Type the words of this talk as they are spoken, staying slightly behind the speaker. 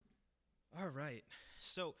right.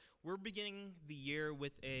 So we're beginning the year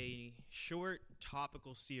with a short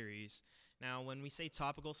topical series. Now, when we say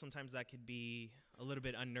topical, sometimes that could be a little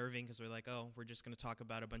bit unnerving because we're like, oh, we're just going to talk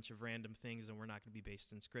about a bunch of random things and we're not going to be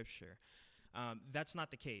based in Scripture. That's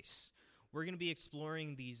not the case. We're going to be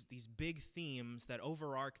exploring these big themes that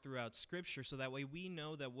overarch throughout Scripture so that way we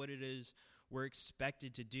know that what it is we're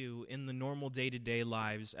expected to do in the normal day-to-day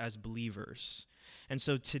lives as believers. And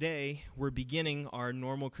so today, we're beginning our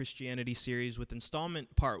Normal Christianity series with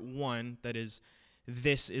installment part 1, that is,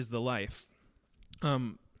 This is the Life.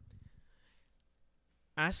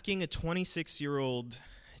 Asking a 26-year-old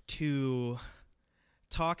to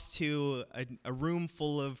talk to a room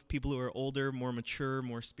full of people who are older, more mature,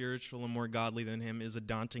 more spiritual, and more godly than him is a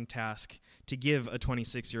daunting task to give a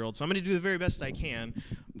 26-year-old. So I'm going to do the very best I can,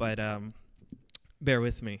 but bear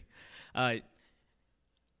with me. I'm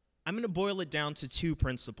going to boil it down to 2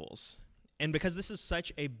 principles. And because this is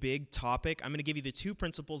such a big topic, I'm going to give you the 2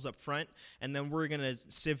 principles up front, and then we're going to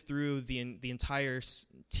sieve through the entire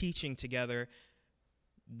teaching together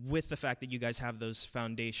with the fact that you guys have those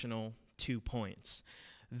foundational 2 points.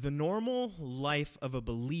 The normal life of a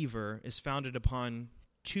believer is founded upon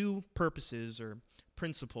 2 purposes or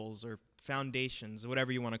principles or foundations,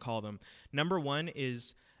 whatever you want to call them. Number 1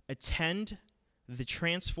 is attend the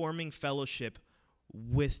transforming fellowship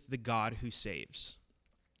with the God who saves.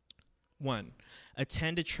 1,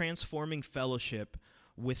 attend a transforming fellowship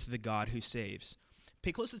with the God who saves.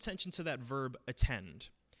 Pay close attention to that verb, attend.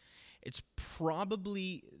 It's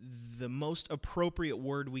probably the most appropriate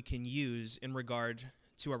word we can use in regard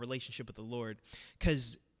to our relationship with the Lord,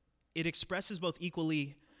 because it expresses both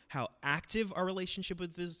equally how active our relationship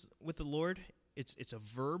with the Lord. It's a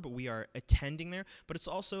verb, we are attending there, but it's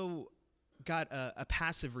also got a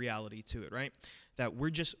passive reality to it, right? That we're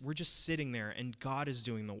just sitting there and God is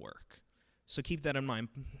doing the work. So keep that in mind.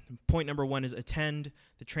 Point number 1 is attend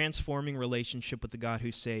the transforming relationship with the God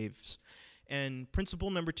who saves. And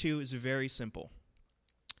principle number 2 is very simple.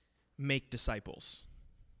 Make disciples.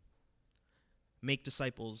 Make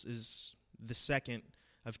disciples is the second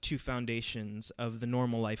of 2 foundations of the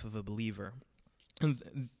normal life of a believer.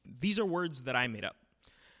 And these are words that I made up.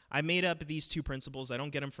 I made up these 2 principles. I don't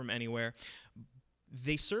get them from anywhere.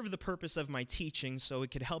 They serve the purpose of my teaching, so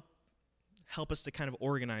it could help us to kind of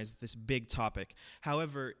organize this big topic.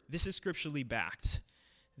 However, this is scripturally backed.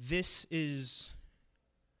 This is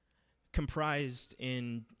comprised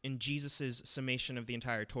in Jesus' summation of the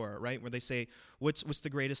entire Torah, right? Where they say, what's the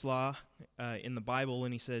greatest law in the Bible?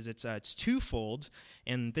 And he says it's twofold.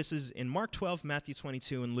 And this is in Mark 12, Matthew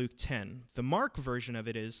 22, and Luke 10. The Mark version of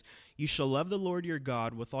it is, you shall love the Lord your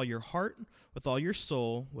God with all your heart, with all your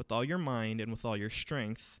soul, with all your mind, and with all your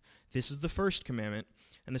strength. This is the first commandment.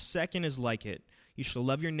 And the second is like it. You shall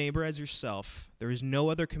love your neighbor as yourself. There is no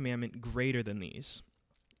other commandment greater than these.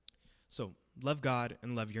 So, love God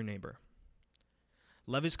and love your neighbor.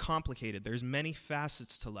 Love is complicated. There's many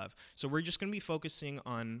facets to love. So we're just going to be focusing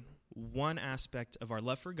on one aspect of our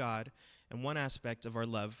love for God and one aspect of our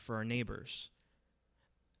love for our neighbors.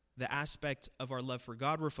 The aspect of our love for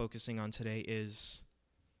God we're focusing on today is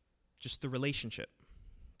just the relationship,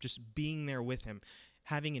 just being there with him,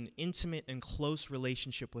 having an intimate and close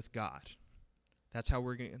relationship with God. That's how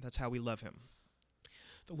we love him.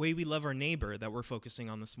 The way we love our neighbor that we're focusing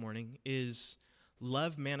on this morning is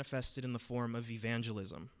love manifested in the form of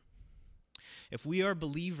evangelism. If we are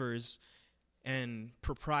believers and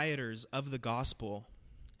proprietors of the gospel,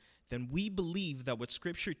 then we believe that what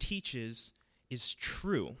Scripture teaches is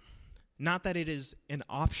true, not that it is an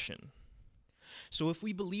option. So if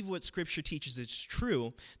we believe what Scripture teaches is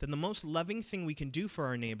true, then the most loving thing we can do for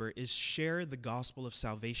our neighbor is share the gospel of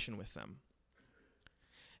salvation with them.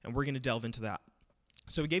 And we're going to delve into that.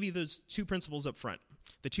 So we gave you those 2 principles up front.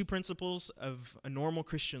 The 2 principles of a normal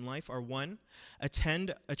Christian life are 1,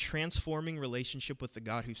 attend a transforming relationship with the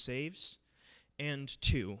God who saves, and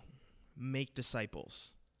 2, make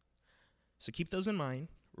disciples. So keep those in mind.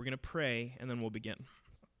 We're going to pray, and then we'll begin.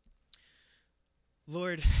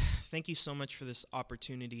 Lord, thank you so much for this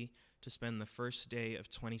opportunity to spend the first day of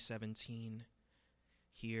 2017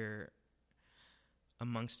 here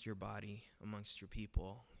amongst your body, amongst your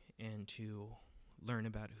people, and to learn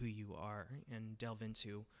about who you are and delve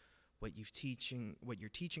into what you're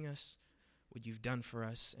teaching us, what you've done for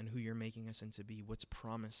us, and who you're making us into be, what's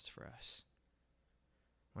promised for us.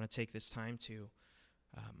 I want to take this time to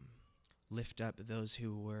lift up those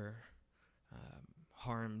who were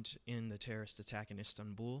harmed in the terrorist attack in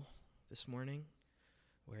Istanbul this morning,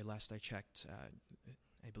 where last I checked,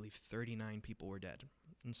 I believe 39 people were dead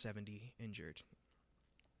and 70 injured.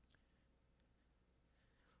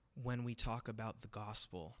 When we talk about the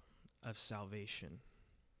gospel of salvation.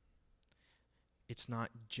 It's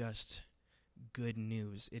not just good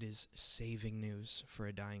news, it is saving news for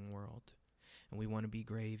a dying world. And we want to be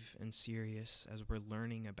grave and serious as we're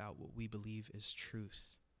learning about what we believe is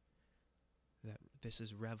truth. That this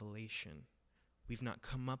is revelation. We've not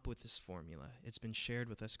come up with this formula. It's been shared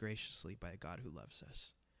with us graciously by a God who loves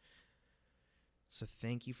us. So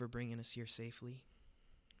thank you for bringing us here safely.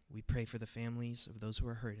 We pray for the families of those who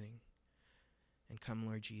are hurting. And come,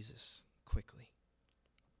 Lord Jesus, quickly.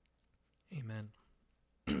 Amen.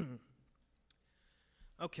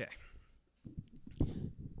 Okay.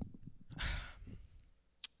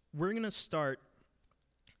 We're going to start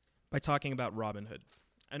by talking about Robin Hood.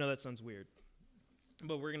 I know that sounds weird,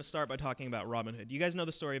 but we're going to start by talking about Robin Hood. You guys know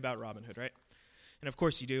the story about Robin Hood, right? And of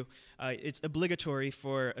course you do. It's obligatory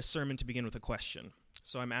for a sermon to begin with a question.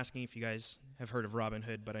 So I'm asking if you guys have heard of Robin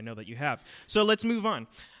Hood, but I know that you have. So let's move on.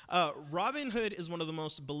 Robin Hood is one of the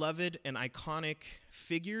most beloved and iconic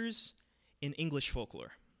figures in English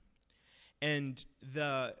folklore. And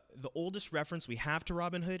the oldest reference we have to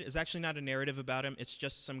Robin Hood is actually not a narrative about him. It's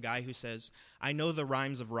just some guy who says, I know the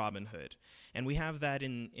rhymes of Robin Hood. And we have that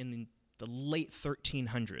in the late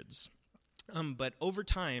 1300s. But over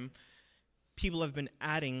time, people have been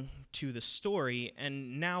adding to the story,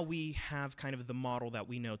 and now we have kind of the model that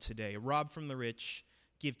we know today. Rob from the rich,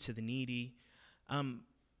 give to the needy. And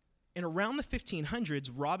around the 1500s,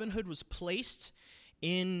 Robin Hood was placed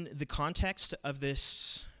in the context of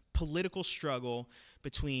this political struggle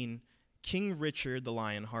between King Richard the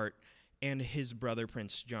Lionheart and his brother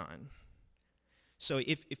Prince John. So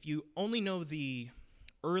if you only know the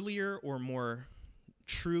earlier or more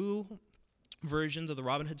true versions of the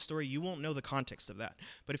Robin Hood story, you won't know the context of that.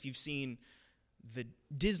 But if you've seen the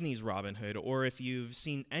Disney's Robin Hood, or if you've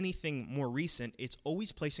seen anything more recent, it's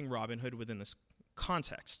always placing Robin Hood within this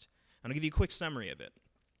context. And I'll give you a quick summary of it.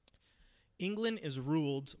 England is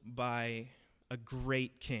ruled by a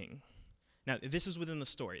great king. Now, this is within the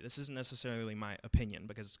story. This isn't necessarily my opinion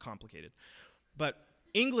because it's complicated. But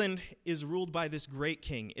England is ruled by this great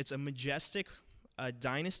king. It's a majestic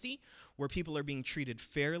dynasty where people are being treated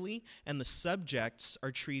fairly and the subjects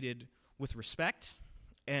are treated with respect,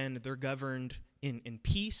 and they're governed in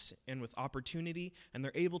peace and with opportunity, and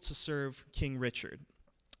they're able to serve King Richard.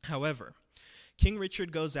 However, King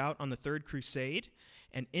Richard goes out on the Third Crusade,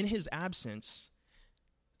 and in his absence,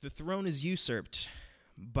 the throne is usurped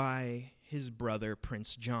by his brother,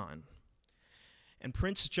 Prince John. And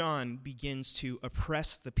Prince John begins to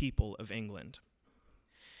oppress the people of England.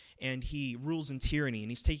 And he rules in tyranny,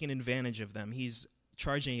 and he's taking advantage of them. He's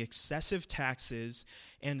charging excessive taxes,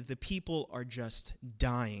 and the people are just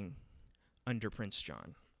dying under Prince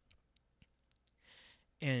John.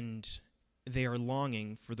 And they are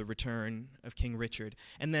longing for the return of King Richard.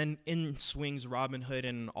 And then in swings Robin Hood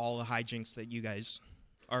and all the hijinks that you guys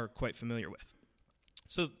are quite familiar with.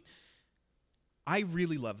 So I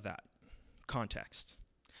really love that context.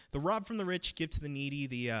 The rob from the rich, give to the needy,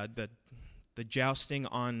 the jousting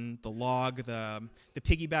on the log, the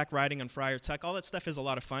piggyback riding on Friar Tuck, all that stuff is a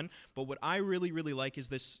lot of fun. But what I really, really like is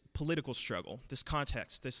this political struggle, this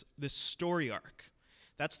context, this story arc.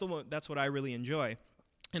 That's what I really enjoy.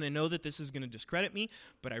 And I know that this is going to discredit me,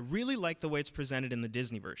 but I really like the way it's presented in the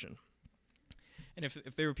Disney version. And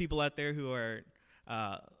if there were people out there who are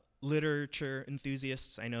literature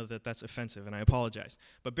enthusiasts, I know that that's offensive, and I apologize.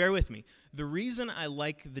 But bear with me. The reason I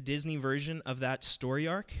like the Disney version of that story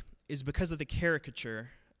arc is because of the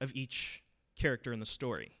caricature of each character in the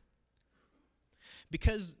story.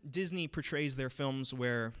 Because Disney portrays their films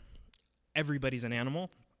where everybody's an animal,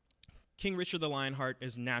 King Richard the Lionheart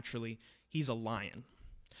is naturally, he's a lion.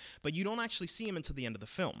 But you don't actually see him until the end of the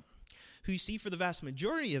film. Who you see for the vast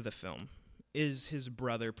majority of the film is his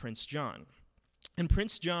brother, Prince John. And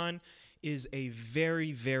Prince John is a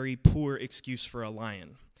very, very poor excuse for a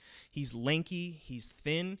lion. He's lanky, he's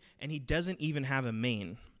thin, and he doesn't even have a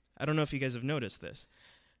mane. I don't know if you guys have noticed this.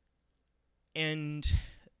 And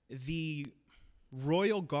the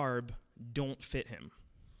royal garb don't fit him.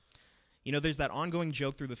 You know, there's that ongoing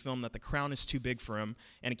joke through the film that the crown is too big for him,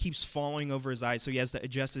 and it keeps falling over his eyes, so he has to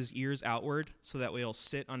adjust his ears outward, so that way it'll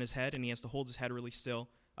sit on his head, and he has to hold his head really still,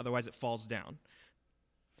 otherwise it falls down.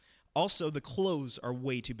 Also, the clothes are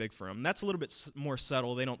way too big for him. That's a little bit more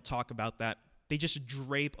subtle. They don't talk about that. They just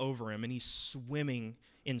drape over him, and he's swimming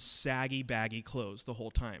in saggy, baggy clothes the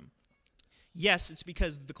whole time. Yes, it's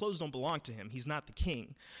because the clothes don't belong to him. He's not the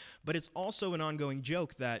king. But it's also an ongoing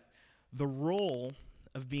joke that the role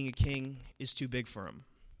of being a king is too big for him.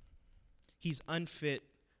 He's unfit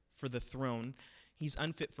for the throne. He's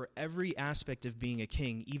unfit for every aspect of being a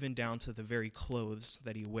king, even down to the very clothes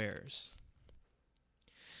that he wears.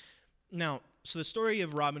 Now, so the story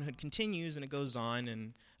of Robin Hood continues, and it goes on,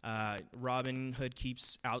 and Robin Hood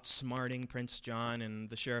keeps outsmarting Prince John and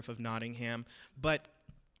the Sheriff of Nottingham. But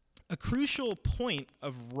a crucial point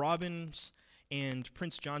of Robin's and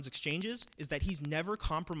Prince John's exchanges is that he's never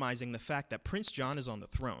compromising the fact that Prince John is on the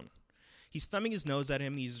throne. He's thumbing his nose at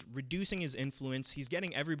him. He's reducing his influence. He's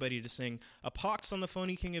getting everybody to sing "A pox on the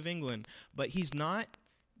phony King of England," but he's not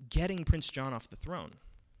getting Prince John off the throne.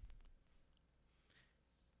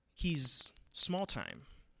 He's small time,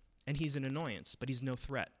 and he's an annoyance, but he's no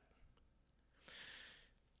threat.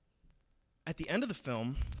 At the end of the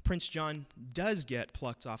film, Prince John does get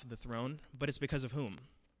plucked off of the throne, but it's because of whom?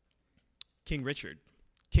 King Richard.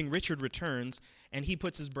 King Richard returns, and he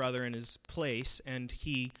puts his brother in his place, and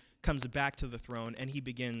he comes back to the throne, and he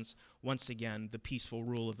begins, once again, the peaceful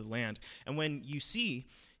rule of the land. And when you see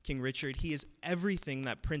King Richard, he is everything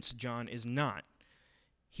that Prince John is not.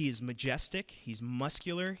 He is majestic, he's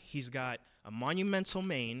muscular, he's got a monumental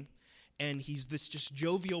mane, and he's this just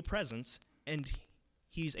jovial presence, and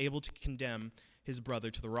he's able to condemn his brother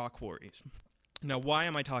to the rock quarries. Now, why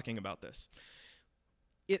am I talking about this?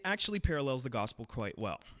 It actually parallels the gospel quite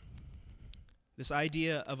well. This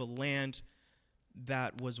idea of a land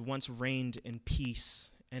that was once reigned in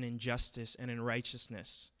peace and in justice and in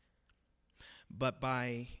righteousness, but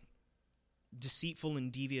by deceitful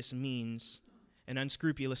and devious means, an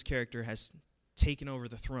unscrupulous character has taken over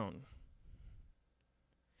the throne.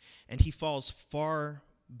 And he falls far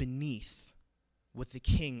beneath what the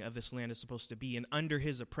king of this land is supposed to be. And under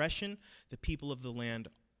his oppression, the people of the land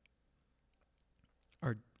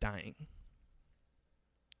are dying.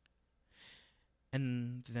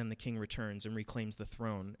 And then the king returns and reclaims the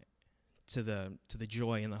throne to the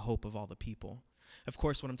joy and the hope of all the people. Of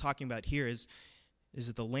course, what I'm talking about here is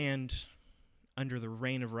that the land under the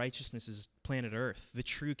reign of righteousness is planet Earth, the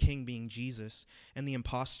true king being Jesus, and the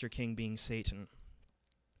imposter king being Satan.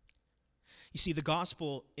 You see, the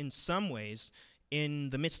gospel, in some ways, in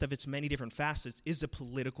the midst of its many different facets, is a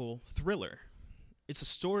political thriller. It's a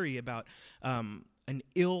story about an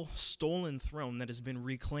ill-stolen throne that has been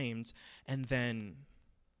reclaimed, and then,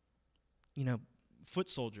 foot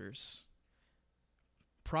soldiers,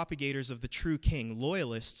 propagators of the true king,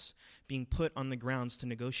 loyalists, being put on the grounds to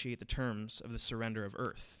negotiate the terms of the surrender of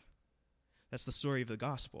earth. That's the story of the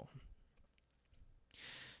gospel.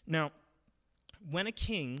 Now, when a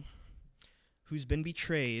king who's been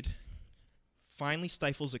betrayed finally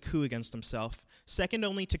stifles a coup against himself, second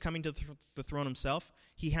only to coming to the throne himself,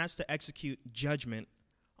 he has to execute judgment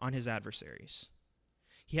on his adversaries.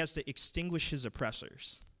 He has to extinguish his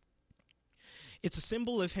oppressors. It's a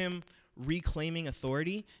symbol of him reclaiming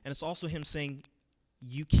authority, and it's also him saying,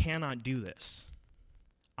 you cannot do this.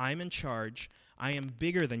 I'm in charge. I am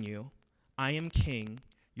bigger than you. I am king.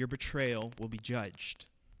 Your betrayal will be judged.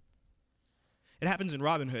 It happens in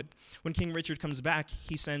Robin Hood. When King Richard comes back,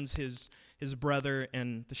 he sends his brother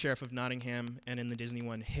and the Sheriff of Nottingham, and in the Disney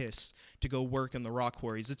one, Hiss, to go work in the rock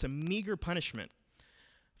quarries. It's a meager punishment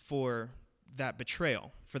for that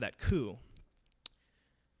betrayal, for that coup.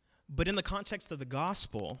 But in the context of the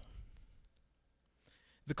gospel,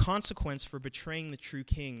 the consequence for betraying the true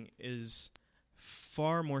king is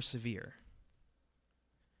far more severe.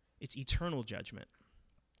 It's eternal judgment.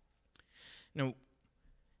 Now,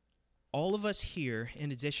 all of us here,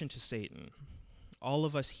 in addition to Satan, all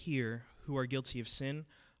of us here who are guilty of sin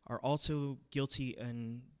are also guilty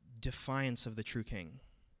in defiance of the true king.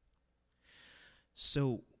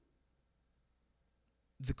 So,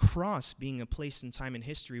 the cross being a place in time and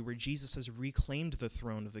history where Jesus has reclaimed the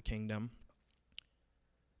throne of the kingdom,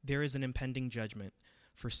 there is an impending judgment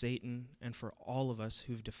for Satan and for all of us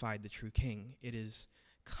who've defied the true king. It is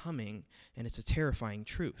coming, and it's a terrifying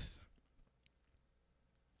truth.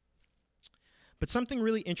 But something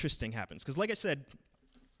really interesting happens, because like I said,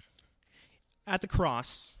 at the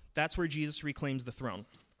cross, that's where Jesus reclaims the throne.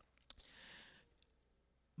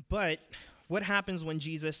 But what happens when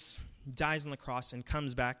Jesus dies on the cross and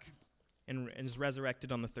comes back and is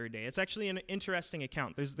resurrected on the third day? It's actually an interesting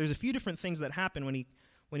account. There's a few different things that happen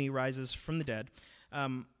when he rises from the dead.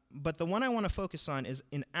 But the one I want to focus on is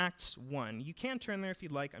in Acts 1. You can turn there if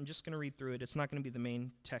you'd like. I'm just going to read through it. It's not going to be the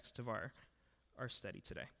main text of our study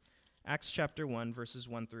today. Acts chapter 1, verses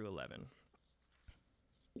 1 through 11.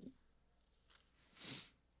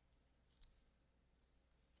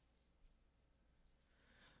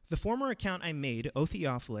 The former account I made, O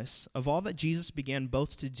Theophilus, of all that Jesus began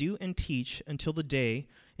both to do and teach until the day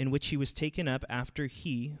in which he was taken up after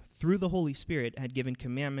he, through the Holy Spirit, had given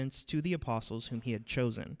commandments to the apostles whom he had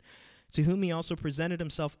chosen, to whom he also presented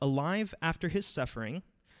himself alive after his suffering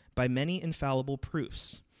by many infallible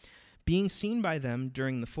proofs, being seen by them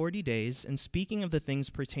during the 40 days, and speaking of the things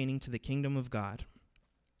pertaining to the kingdom of God.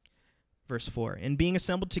 Verse 4, and being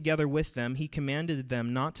assembled together with them, he commanded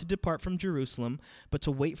them not to depart from Jerusalem, but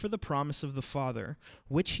to wait for the promise of the Father,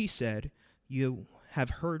 which he said, you have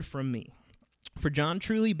heard from me. For John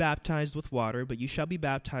truly baptized with water, but you shall be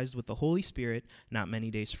baptized with the Holy Spirit not many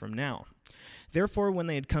days from now. Therefore, when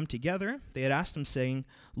they had come together, they had asked him, saying,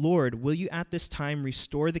 Lord, will you at this time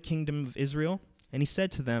restore the kingdom of Israel? And he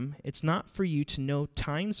said to them, it's not for you to know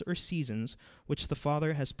times or seasons which the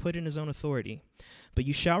Father has put in his own authority, but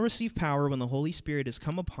you shall receive power when the Holy Spirit is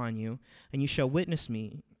come upon you, and you shall witness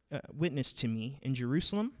to me in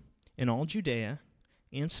Jerusalem, in all Judea,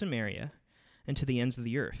 and Samaria, and to the ends of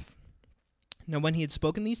the earth. Now when he had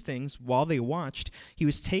spoken these things, while they watched, he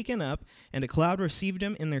was taken up, and a cloud received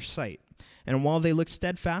him in their sight. And while they looked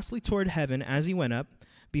steadfastly toward heaven as he went up,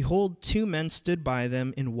 behold, 2 men stood by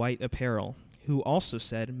them in white apparel, who also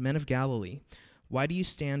said, Men of Galilee, why do you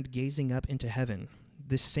stand gazing up into heaven?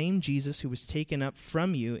 This same Jesus who was taken up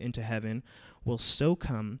from you into heaven will so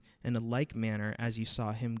come in a like manner as you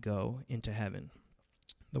saw him go into heaven.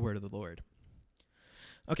 The word of the Lord.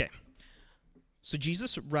 Okay, so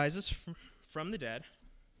Jesus rises from the dead,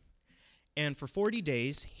 and for 40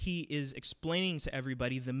 days he is explaining to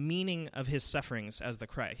everybody the meaning of his sufferings as the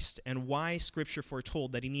Christ and why Scripture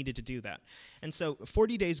foretold that he needed to do that. And so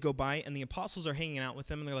 40 days go by, and the apostles are hanging out with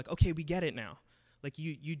him, and they're like, okay, we get it now. Like,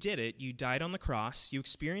 you did it. You died on the cross. You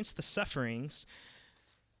experienced the sufferings,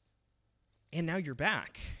 and now you're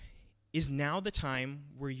back. Is now the time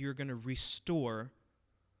where you're going to restore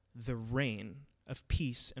the reign of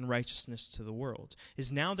peace and righteousness to the world?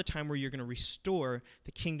 Is now the time where you're going to restore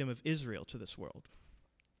the kingdom of Israel to this world?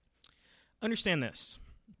 Understand this.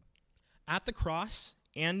 At the cross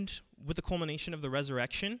and with the culmination of the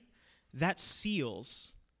resurrection, that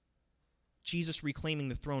seals Jesus reclaiming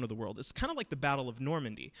the throne of the world. It's kind of like the Battle of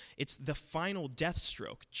Normandy. It's the final death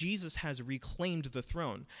stroke. Jesus has reclaimed the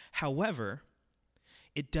throne. However,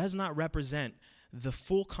 it does not represent the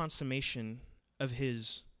full consummation of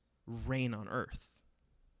his reign on earth.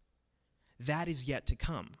 That is yet to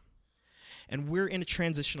come. And we're in a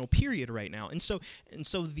transitional period right now. And so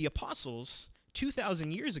the apostles,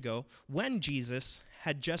 2,000 years ago, when Jesus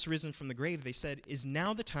had just risen from the grave, they said, is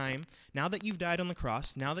now the time, now that you've died on the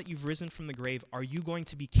cross, now that you've risen from the grave, are you going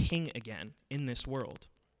to be king again in this world?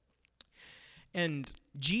 And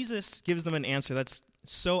Jesus gives them an answer that's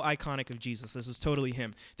so iconic of Jesus. This is totally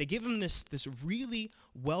him. They give him this really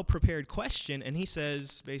well-prepared question, and he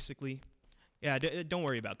says, basically, yeah, don't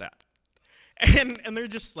worry about that. And they're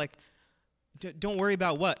just like, don't worry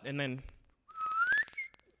about what? And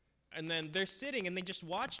then they're sitting, and they just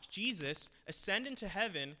watched Jesus ascend into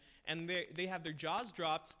heaven, and they have their jaws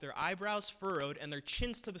dropped, their eyebrows furrowed, and their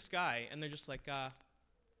chins to the sky, and they're just like,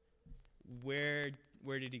 where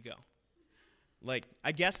did he go? Like,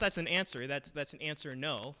 I guess that's an answer. That's an answer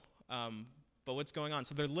no. But what's going on?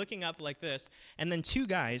 So they're looking up like this, and then 2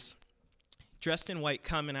 guys dressed in white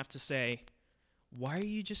come and have to say, why are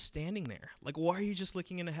you just standing there? Like, why are you just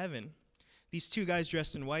looking into heaven? These 2 guys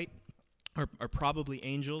dressed in white are probably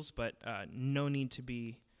angels, but no need to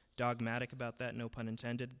be dogmatic about that, no pun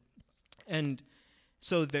intended. And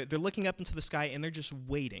so they're looking up into the sky, and they're just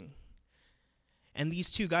waiting. And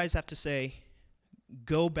these 2 guys have to say,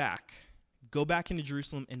 go back into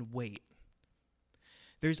Jerusalem and wait.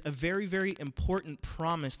 There's a very, very important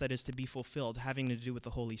promise that is to be fulfilled having to do with the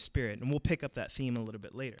Holy Spirit, and we'll pick up that theme a little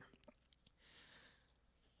bit later.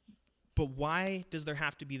 But why does there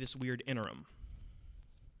have to be this weird interim?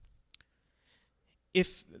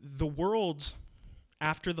 If the world,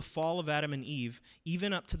 after the fall of Adam and Eve,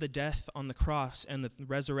 even up to the death on the cross and the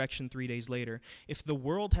resurrection 3 days later, if the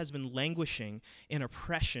world has been languishing in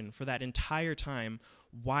oppression for that entire time,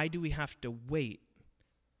 why do we have to wait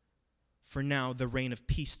for now the reign of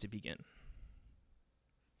peace to begin?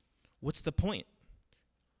 What's the point?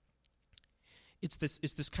 It's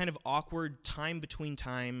this kind of awkward time between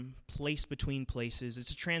time, place between places. It's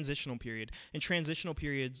a transitional period. And transitional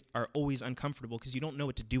periods are always uncomfortable because you don't know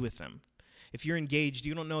what to do with them. If you're engaged,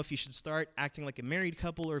 you don't know if you should start acting like a married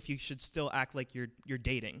couple or if you should still act like you're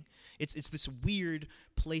dating. It's this weird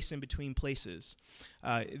place in between places.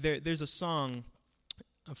 There's a song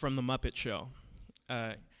from The Muppet Show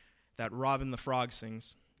that Robin the Frog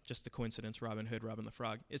sings. Just a coincidence, Robin Hood, Robin the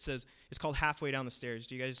Frog. It's called Halfway Down the Stairs.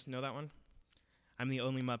 Do you guys know that one? I'm the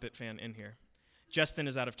only Muppet fan in here. Justin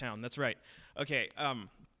is out of town. That's right. Okay,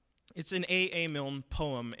 it's an A.A. Milne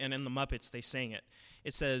poem, and in The Muppets, they sang it.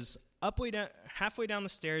 It says, halfway down the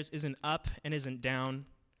stairs isn't up and isn't down.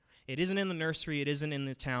 It isn't in the nursery, it isn't in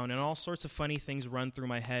the town, and all sorts of funny things run through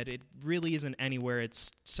my head. It really isn't anywhere,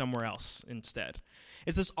 it's somewhere else instead.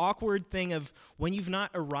 It's this awkward thing of when you've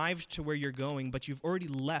not arrived to where you're going, but you've already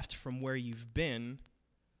left from where you've been,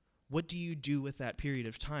 what do you do with that period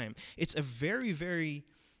of time? It's a very, very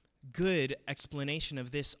good explanation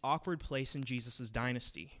of this awkward place in Jesus'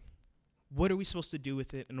 dynasty. What are we supposed to do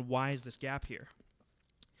with it, and why is this gap here?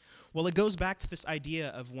 Well, it goes back to this idea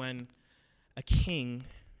of when a king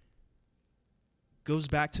goes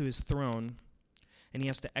back to his throne and he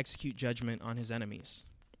has to execute judgment on his enemies.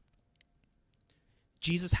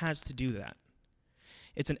 Jesus has to do that.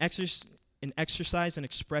 It's an exercise, an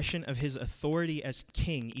expression of his authority as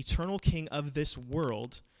king, eternal king of this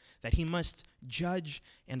world, that he must judge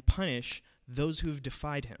and punish those who have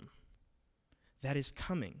defied him. That is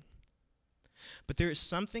coming. But there is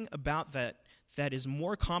something about that is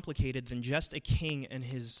more complicated than just a king and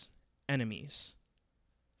his enemies.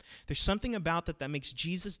 There's something about that makes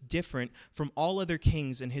Jesus different from all other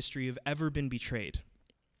kings in history who have ever been betrayed.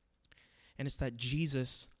 And it's that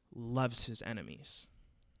Jesus loves his enemies.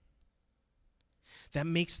 That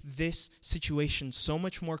makes this situation so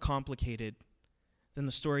much more complicated than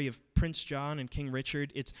the story of Prince John and King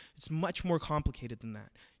Richard. It's much more complicated than that.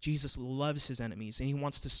 Jesus loves his enemies, and he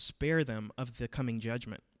wants to spare them of the coming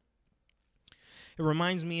judgment. It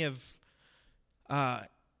reminds me of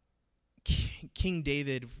King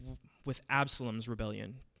David with Absalom's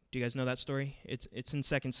rebellion. Do you guys know that story? It's in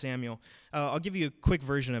 2 Samuel. I'll give you a quick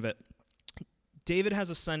version of it. David has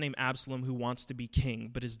a son named Absalom who wants to be king,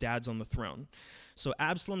 but his dad's on the throne. So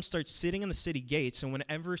Absalom starts sitting in the city gates, and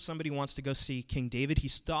whenever somebody wants to go see King David, he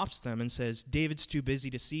stops them and says, "David's too busy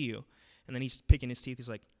to see you." And then he's picking his teeth. He's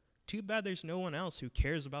like, "Too bad there's no one else who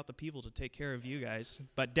cares about the people to take care of you guys.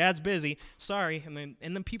 But Dad's busy. Sorry." And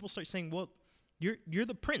then people start saying, "Well, you're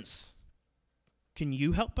the prince. Can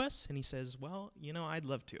you help us?" And he says, "Well, I'd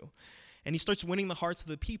love to." And he starts winning the hearts of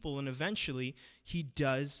the people, and eventually he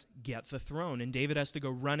does get the throne. And David has to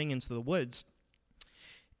go running into the woods.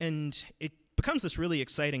 And it becomes this really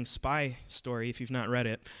exciting spy story if you've not read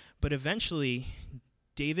it. But eventually,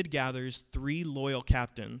 David gathers 3 loyal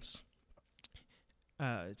captains.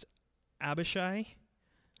 It's Abishai,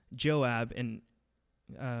 Joab, and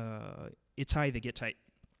Ittai the Gittite.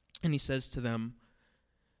 And he says to them,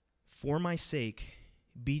 "For my sake,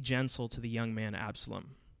 be gentle to the young man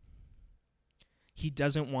Absalom." He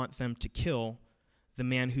doesn't want them to kill the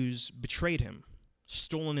man who's betrayed him,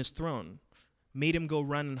 stolen his throne, made him go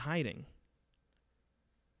run in hiding.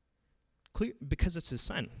 Clear, because it's his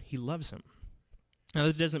son. He loves him. Now,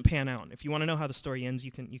 that doesn't pan out. If you want to know how the story ends,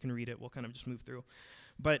 you can read it. We'll kind of just move through.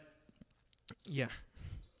 But, yeah.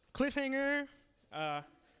 Cliffhanger.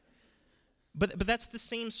 But that's the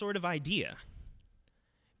same sort of idea.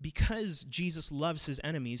 Because Jesus loves his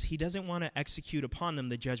enemies, he doesn't want to execute upon them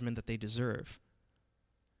the judgment that they deserve.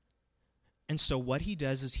 And so what he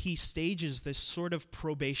does is he stages this sort of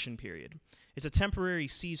probation period. It's a temporary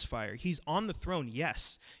ceasefire. He's on the throne,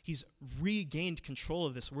 yes. He's regained control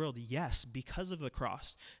of this world, yes, because of the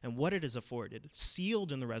cross and what it has afforded,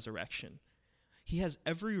 sealed in the resurrection. He has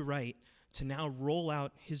every right to now roll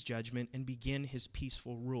out his judgment and begin his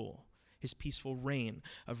peaceful rule, his peaceful reign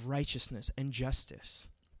of righteousness and justice.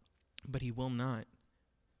 But he will not.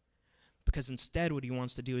 Because instead what he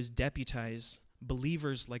wants to do is deputize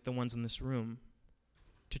believers like the ones in this room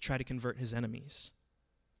to try to convert his enemies.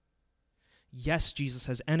 Yes, Jesus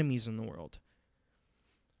has enemies in the world,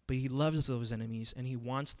 but he loves those enemies and he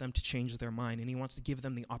wants them to change their mind and he wants to give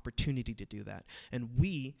them the opportunity to do that. And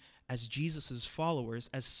we, as Jesus' followers,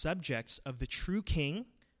 as subjects of the true king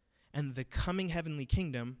and the coming heavenly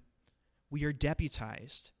kingdom, we are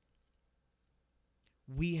deputized.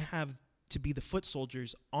 We have to be the foot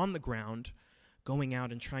soldiers on the ground going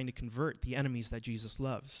out and trying to convert the enemies that Jesus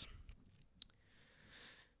loves.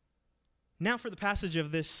 Now for the passage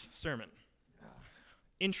of this sermon.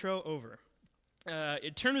 Intro over.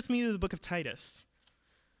 Turn with me to the book of Titus.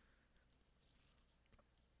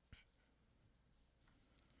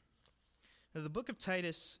 Now, the book of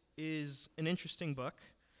Titus is an interesting book.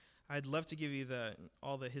 I'd love to give you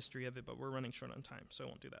all the history of it, but we're running short on time, so I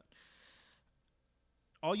won't do that.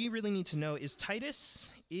 All you really need to know is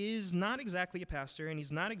Titus is not exactly a pastor, and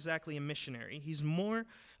he's not exactly a missionary. He's more,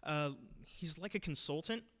 he's like a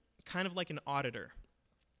consultant, kind of like an auditor.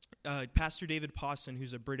 Pastor David Pawson,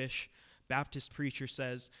 who's a British Baptist preacher,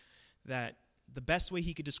 says that the best way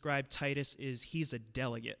he could describe Titus is he's a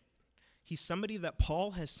delegate. He's somebody that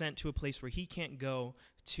Paul has sent to a place where he can't go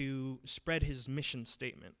to spread his mission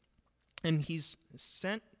statement. And he's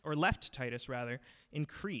left Titus, in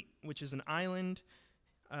Crete, which is an island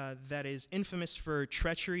that is infamous for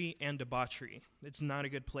treachery and debauchery. It's not a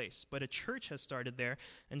good place. But a church has started there,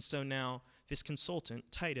 and so now this consultant,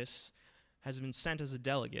 Titus, has been sent as a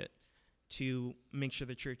delegate to make sure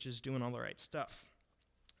the church is doing all the right stuff.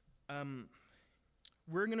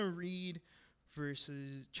 We're going to read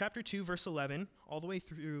chapter 2, verse 11, all the way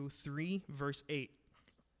through 3, verse 8.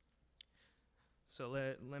 So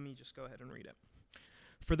let me just go ahead and read it.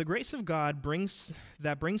 For the grace of God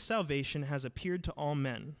that brings salvation has appeared to all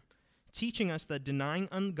men, teaching us that denying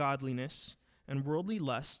ungodliness and worldly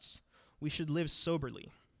lusts, we should live soberly,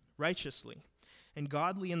 righteously, and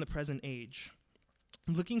godly in the present age,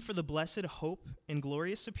 looking for the blessed hope and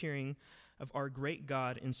glorious appearing of our great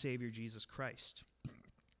God and Savior Jesus Christ,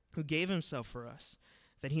 who gave himself for us,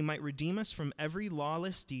 that he might redeem us from every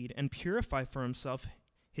lawless deed and purify for himself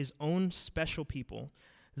his own special people,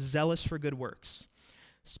 zealous for good works.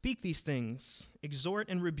 Speak these things, exhort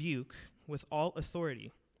and rebuke with all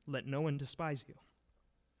authority. Let no one despise you.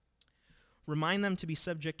 Remind them to be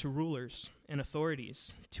subject to rulers and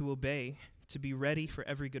authorities, to obey, to be ready for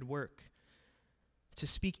every good work, to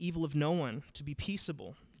speak evil of no one, to be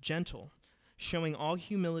peaceable, gentle, showing all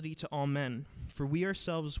humility to all men. For we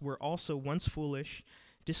ourselves were also once foolish,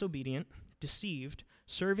 disobedient, deceived,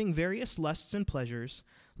 serving various lusts and pleasures,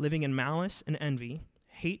 living in malice and envy,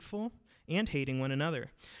 hateful, and hating one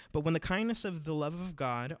another. But when the kindness of the love of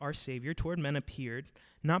God, our Savior, toward men appeared,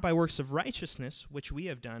 not by works of righteousness, which we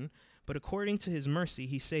have done, but according to his mercy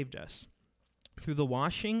he saved us, through the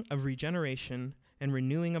washing of regeneration and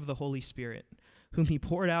renewing of the Holy Spirit, whom he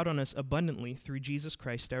poured out on us abundantly through Jesus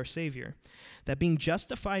Christ our Savior, that being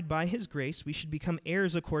justified by his grace, we should become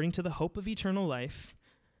heirs according to the hope of eternal life.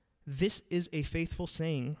 This is a faithful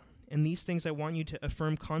saying, and these things I want you to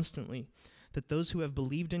affirm constantly, that those who have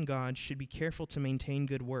believed in God should be careful to maintain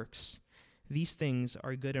good works. These things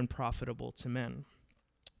are good and profitable to men.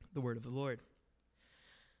 The word of the Lord.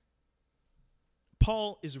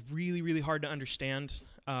 Paul is really, really hard to understand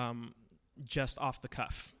just off the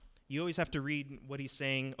cuff. You always have to read what he's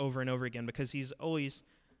saying over and over again because he's always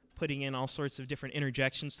putting in all sorts of different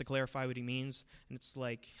interjections to clarify what he means. And it's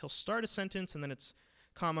like he'll start a sentence and then it's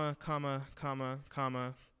comma, comma, comma,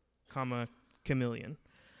 comma, comma, chameleon.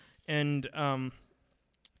 And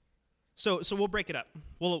so we'll break it up.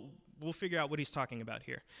 We'll figure out what he's talking about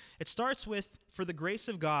here. It starts with, for the grace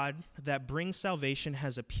of God that brings salvation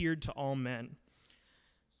has appeared to all men.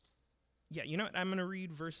 Yeah, you know what? I'm going to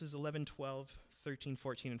read verses 11, 12, 13,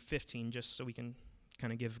 14, and 15 just so we can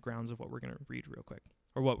kind of give grounds of what we're going to read real quick,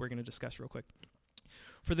 or what we're going to discuss real quick.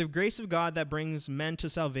 For the grace of God that brings men to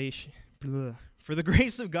salvation... For the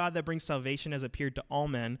grace of God that brings salvation has appeared to all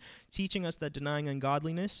men, teaching us that denying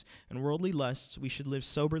ungodliness and worldly lusts, we should live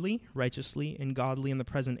soberly, righteously, and godly in the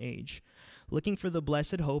present age, looking for the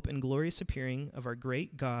blessed hope and glorious appearing of our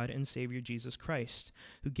great God and Savior Jesus Christ,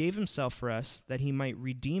 who gave himself for us that he might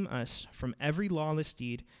redeem us from every lawless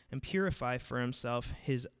deed and purify for himself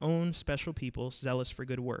his own special people, zealous for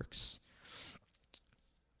good works.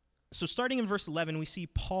 So starting in verse 11, we see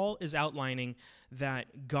Paul is outlining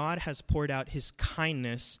that God has poured out his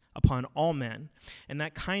kindness upon all men, and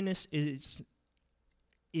that kindness is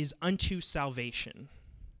unto salvation.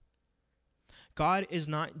 God is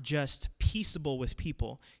not just peaceable with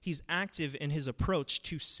people. He's active in his approach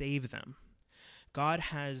to save them. God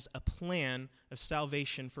has a plan of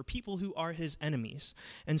salvation for people who are his enemies.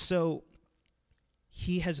 And so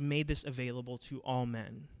he has made this available to all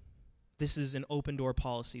men. This is an open door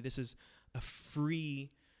policy. This is a free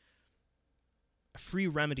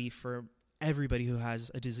remedy for everybody who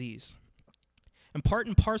has a disease. And part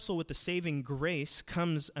and parcel with the saving grace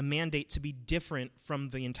comes a mandate to be different from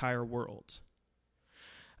the entire world.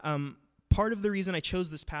 Part of the reason I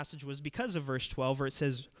chose this passage was because of verse 12, where it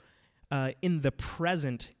says, in the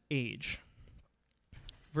present age.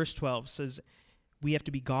 Verse 12 says, we have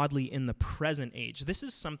to be godly in the present age. This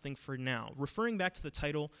is something for now. Referring back to the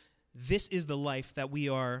title, this is the life that we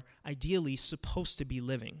are ideally supposed to be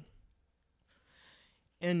living.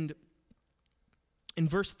 And in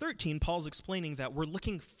verse 13, Paul's explaining that we're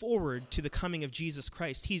looking forward to the coming of Jesus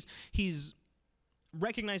Christ. He's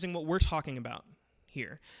recognizing what we're talking about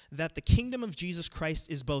here, that the kingdom of Jesus Christ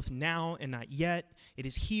is both now and not yet. It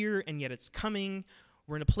is here and yet it's coming.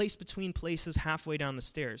 We're in a place between places halfway down the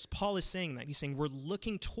stairs. Paul is saying that. He's saying we're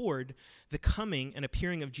looking toward the coming and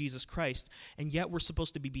appearing of Jesus Christ, and yet we're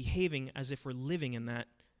supposed to be behaving as if we're living in that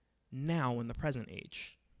now in the present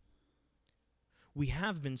age. We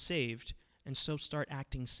have been saved, and so start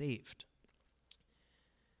acting saved.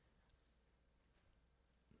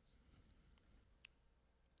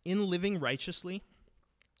 In living righteously,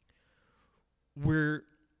 we're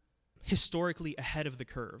historically ahead of the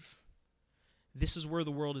curve. This is where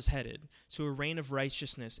the world is headed, to a reign of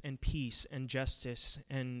righteousness and peace and justice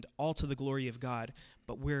and all to the glory of God.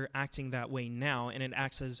 But we're acting that way now, and it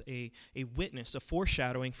acts as a witness, a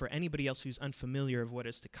foreshadowing for anybody else who's unfamiliar of what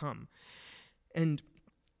is to come. And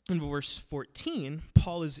in verse 14,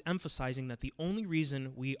 Paul is emphasizing that the only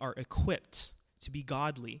reason we are equipped to be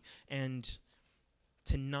godly and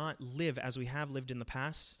to not live as we have lived in the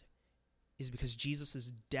past is because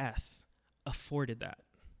Jesus' death afforded that.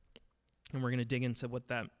 And we're going to dig into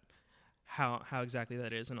how exactly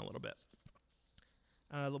that is in a little bit.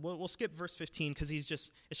 We'll skip verse 15 because it's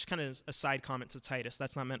just kind of a side comment to Titus.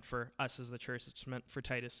 That's not meant for us as the church. It's meant for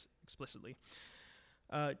Titus explicitly.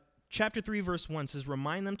 Chapter 3, verse 1 says,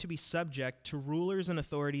 "Remind them to be subject to rulers and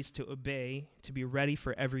authorities, to obey, to be ready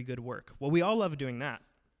for every good work." Well, we all love doing that.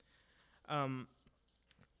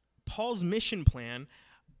 Paul's mission plan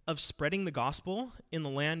of spreading the gospel in the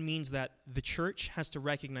land means that the church has to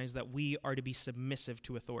recognize that we are to be submissive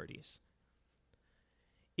to authorities.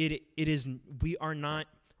 We are not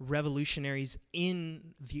revolutionaries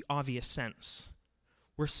in the obvious sense.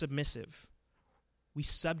 We're submissive. We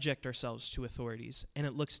subject ourselves to authorities, and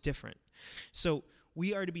it looks different. So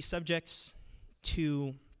we are to be subjects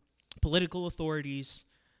to political authorities,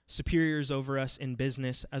 superiors over us in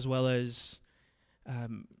business, as well as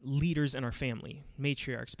leaders in our family,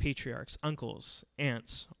 matriarchs, patriarchs, uncles,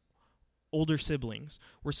 aunts, older siblings.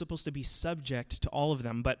 We're supposed to be subject to all of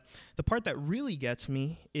them. But the part that really gets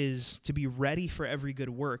me is to be ready for every good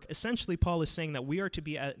work. Essentially, Paul is saying that we are to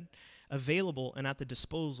be available and at the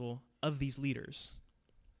disposal of these leaders,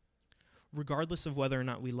 regardless of whether or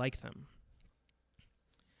not we like them.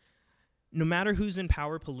 No matter who's in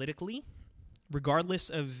power politically, regardless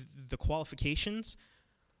of the qualifications,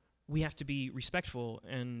 we have to be respectful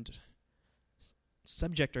and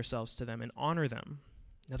subject ourselves to them and honor them.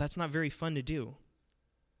 Now, that's not very fun to do.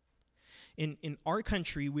 In our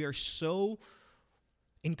country, we are so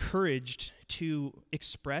encouraged to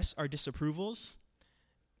express our disapprovals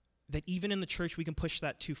that even in the church we can push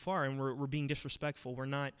that too far, and we're being disrespectful. We're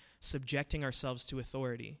not subjecting ourselves to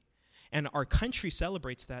authority. And our country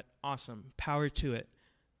celebrates that. Awesome. Power to it.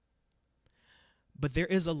 But there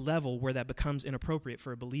is a level where that becomes inappropriate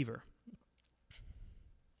for a believer.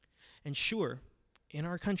 And sure, in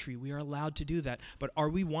our country, we are allowed to do that. But are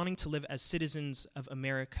we wanting to live as citizens of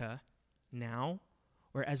America now,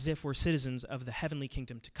 or as if we're citizens of the heavenly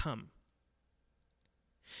kingdom to come?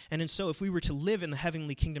 And so if we were to live in the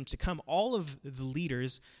heavenly kingdom to come, all of the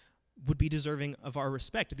leaders would be deserving of our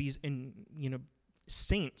respect. These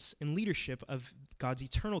saints in leadership of God's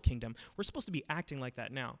eternal kingdom. We're supposed to be acting like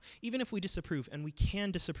that now, even if we disapprove, and we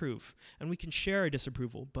can disapprove, and we can share our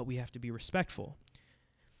disapproval, but we have to be respectful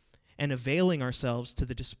and availing ourselves to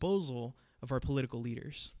the disposal of our political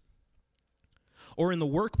leaders. Or in the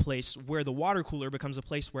workplace, where the water cooler becomes a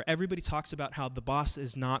place where everybody talks about how the boss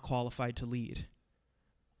is not qualified to lead.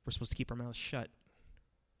 We're supposed to keep our mouths shut.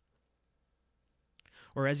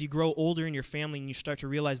 Or as you grow older in your family and you start to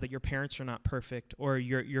realize that your parents are not perfect, or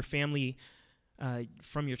your family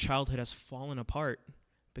from your childhood has fallen apart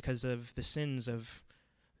because of the sins of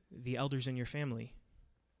the elders in your family,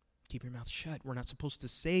 keep your mouth shut. We're not supposed to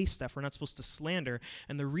say stuff. We're not supposed to slander.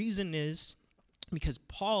 And the reason is because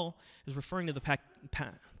Paul is referring to the fact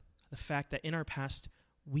that in our past,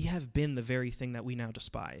 we have been the very thing that we now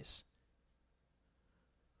despise.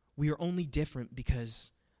 We are only different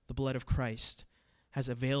because the blood of Christ has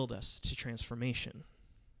availed us to transformation.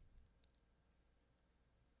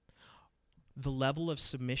 The level of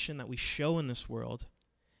submission that we show in this world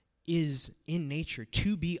is in nature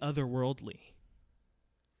to be otherworldly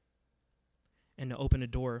and to open a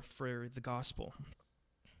door for the gospel.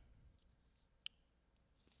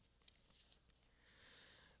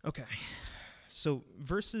 Okay, so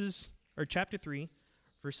chapter 3,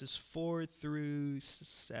 verses 4 through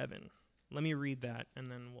 7. Let me read that, and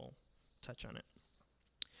then we'll touch on it.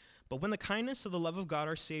 But when the kindness of the love of God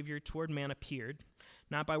our Savior toward man appeared,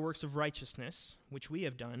 not by works of righteousness, which we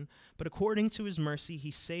have done, but according to his mercy he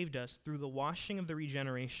saved us through the washing of the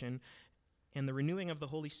regeneration and the renewing of the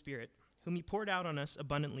Holy Spirit, whom he poured out on us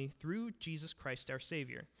abundantly through Jesus Christ our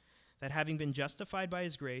Savior, that having been justified by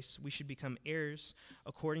his grace, we should become heirs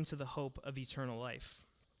according to the hope of eternal life.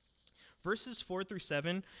 Verses 4 through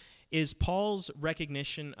 7 is Paul's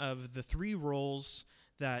recognition of the three roles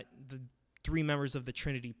that the three members of the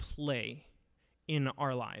Trinity play in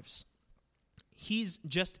our lives. He's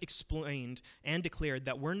just explained and declared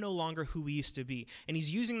that we're no longer who we used to be. And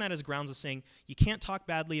he's using that as grounds of saying, you can't talk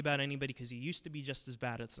badly about anybody because you used to be just as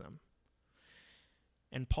bad as them.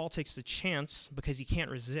 And Paul takes the chance, because he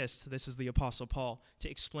can't resist, this is the Apostle Paul, to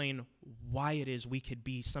explain why it is we could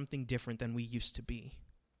be something different than we used to be.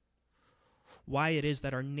 Why it is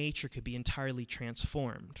that our nature could be entirely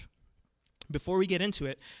transformed. Before we get into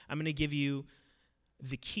it, I'm going to give you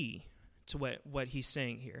the key to what he's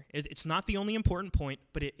saying here. It's not the only important point,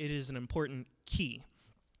 but it is an important key.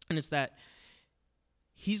 And it's that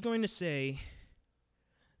he's going to say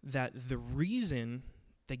that the reason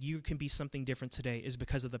that you can be something different today is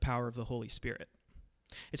because of the power of the Holy Spirit.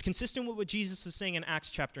 It's consistent with what Jesus is saying in Acts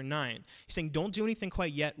chapter 9. He's saying, don't do anything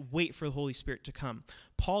quite yet, wait for the Holy Spirit to come.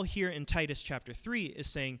 Paul here in Titus chapter 3 is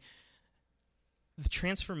saying, the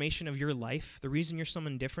transformation of your life, the reason you're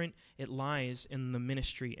someone different, it lies in the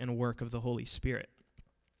ministry and work of the Holy Spirit.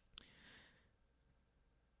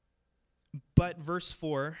 But verse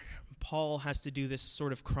 4, Paul has to do this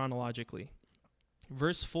sort of chronologically.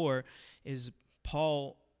 Verse 4 is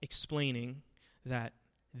Paul explaining that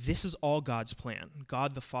this is all God's plan,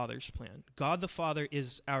 God the Father's plan. God the Father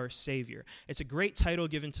is our Savior. It's a great title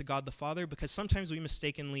given to God the Father because sometimes we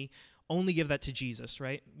mistakenly only give that to Jesus,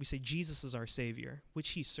 right? We say Jesus is our Savior, which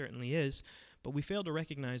he certainly is, but we fail to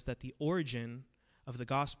recognize that the origin of the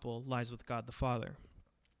gospel lies with God the Father.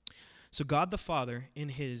 So God the Father, in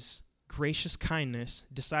his gracious kindness,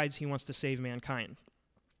 decides he wants to save mankind.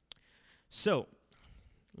 So,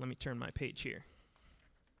 let me turn my page here.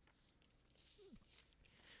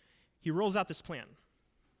 He rolls out this plan.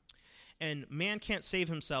 And man can't save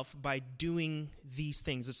himself by doing these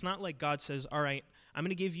things. It's not like God says, all right, I'm going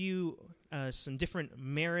to give you some different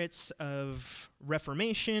merits of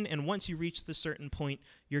reformation, and once you reach this certain point,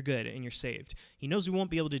 you're good and you're saved. He knows we won't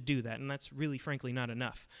be able to do that, and that's really, frankly, not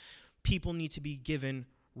enough. People need to be given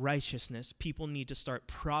righteousness. People need to start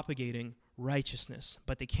propagating righteousness,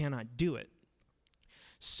 but they cannot do it.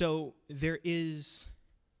 So there is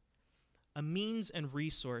a means and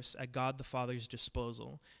resource at God the Father's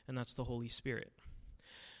disposal, and that's the Holy Spirit.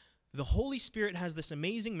 The Holy Spirit has this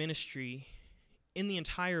amazing ministry in the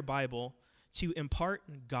entire Bible to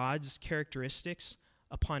impart God's characteristics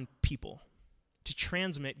upon people, to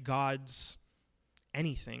transmit God's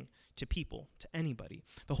anything to people, to anybody.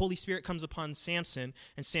 The Holy Spirit comes upon Samson,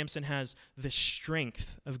 and Samson has the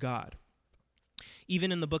strength of God.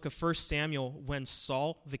 Even in the book of 1 Samuel, when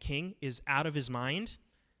Saul, the king, is out of his mind,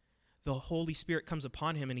 the Holy Spirit comes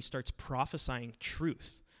upon him and he starts prophesying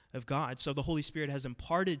truth of God. So the Holy Spirit has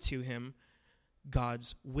imparted to him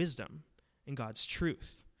God's wisdom and God's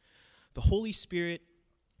truth. The Holy Spirit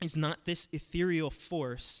is not this ethereal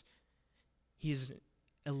force. He is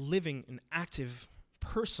a living and active,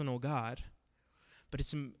 personal God. But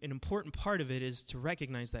it's an important part of it is to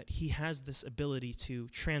recognize that he has this ability to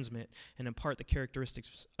transmit and impart the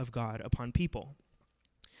characteristics of God upon people.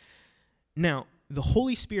 Now, the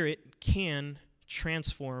Holy Spirit can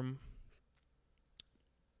transform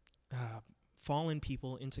fallen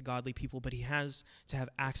people into godly people, but he has to have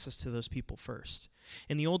access to those people first.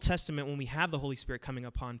 In the Old Testament, when we have the Holy Spirit coming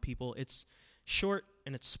upon people, it's short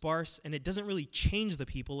and it's sparse, and it doesn't really change the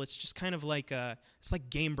people. It's just kind of like it's like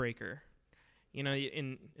Game Breaker. You know,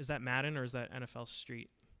 is that Madden or is that NFL Street?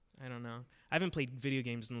 I don't know. I haven't played video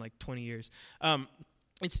games in like 20 years.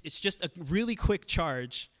 It's just a really quick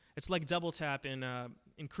charge. It's like double tap in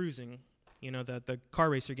Cruising, you know, the car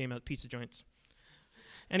racer game at pizza joints.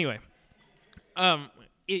 Anyway,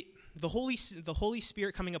 the Holy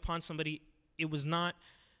Spirit coming upon somebody, it was not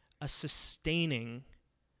a sustaining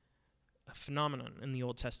phenomenon in the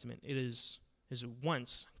Old Testament. It is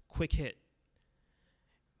once, quick hit.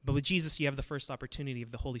 But with Jesus, you have the first opportunity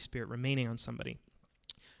of the Holy Spirit remaining on somebody.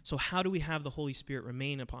 So how do we have the Holy Spirit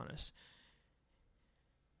remain upon us?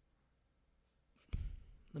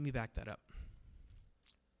 Let me back that up.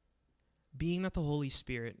 Being that the Holy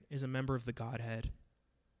Spirit is a member of the Godhead,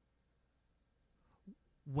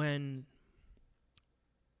 when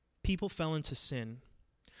people fell into sin,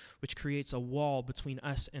 which creates a wall between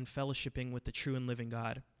us and fellowshipping with the true and living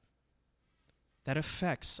God, that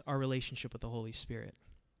affects our relationship with the Holy Spirit.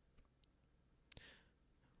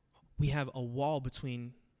 We have a wall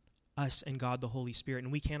between us and God the Holy Spirit,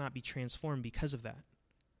 and we cannot be transformed because of that.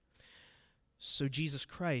 So Jesus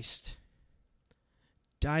Christ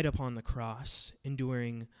died upon the cross,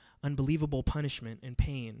 enduring unbelievable punishment and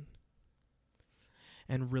pain,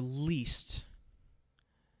 and released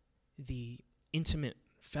the intimate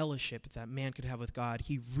fellowship that man could have with God.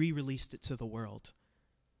 He re-released it to the world.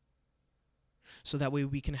 So that way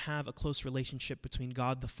we can have a close relationship between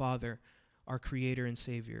God the Father, our Creator and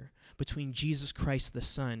Savior, between Jesus Christ the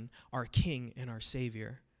Son, our King and our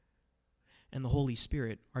Savior, and the Holy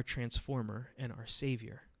Spirit, our Transformer and our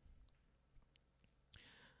Savior.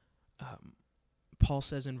 Paul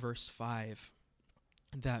says in verse 5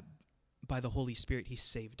 that by the Holy Spirit he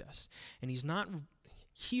saved us. And he's not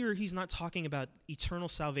talking about eternal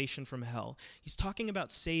salvation from hell. He's talking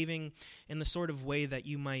about saving in the sort of way that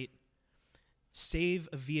you might save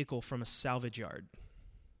a vehicle from a salvage yard,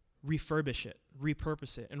 refurbish it,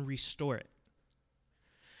 repurpose it, and restore it.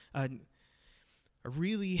 A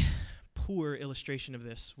really poor illustration of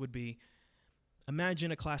this would be,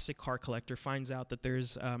 imagine a classic car collector finds out that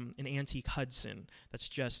there's an antique Hudson that's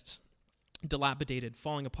just dilapidated,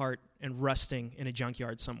 falling apart, and rusting in a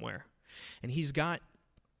junkyard somewhere. And he's got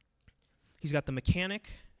the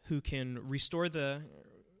mechanic who can restore the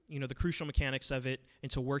crucial mechanics of it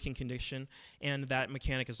into working condition, and that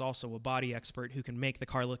mechanic is also a body expert who can make the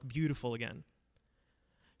car look beautiful again.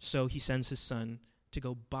 So he sends his son to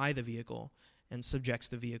go buy the vehicle and subjects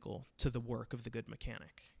the vehicle to the work of the good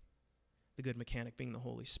mechanic. The good mechanic being the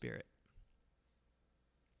Holy Spirit.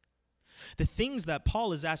 The things that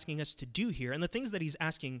Paul is asking us to do here, and the things that he's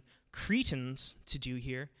asking Cretans to do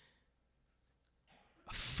here,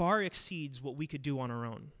 far exceeds what we could do on our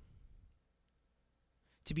own.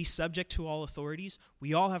 To be subject to all authorities,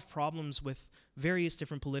 we all have problems with various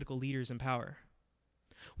different political leaders in power.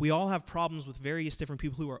 We all have problems with various different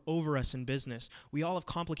people who are over us in business. We all have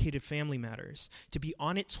complicated family matters. To be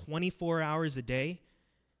on it 24 hours a day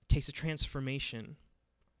takes a transformation.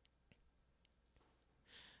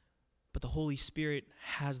 But the Holy Spirit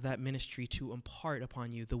has that ministry to impart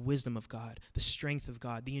upon you the wisdom of God, the strength of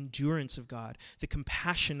God, the endurance of God, the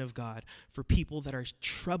compassion of God for people that are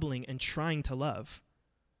troubling and trying to love.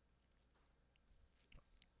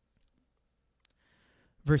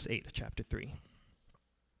 Verse 8 of chapter 3.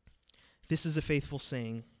 This is a faithful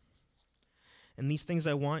saying, and these things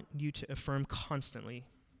I want you to affirm constantly,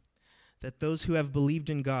 that those who have believed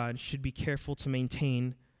in God should be careful to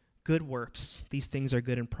maintain good works. These things are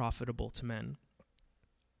good and profitable to men.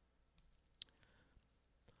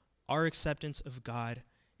 Our acceptance of God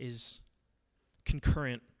is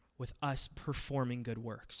concurrent with us performing good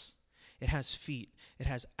works. It has feet. It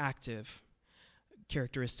has active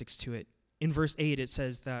characteristics to it. In verse 8, it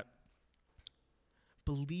says that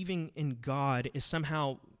believing in God is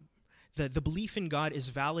somehow, the belief in God is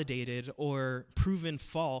validated or proven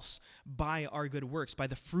false by our good works, by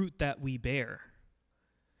the fruit that we bear.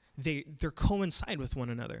 They coincide with one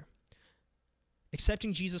another.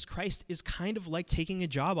 Accepting Jesus Christ is kind of like taking a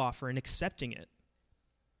job offer and accepting it.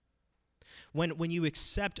 When you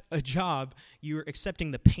accept a job, you're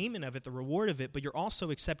accepting the payment of it, the reward of it, but you're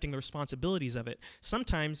also accepting the responsibilities of it.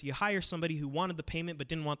 Sometimes you hire somebody who wanted the payment but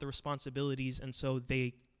didn't want the responsibilities, and so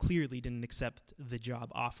they clearly didn't accept the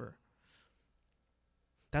job offer.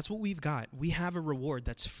 That's what we've got. We have a reward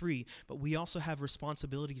that's free, but we also have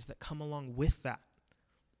responsibilities that come along with that.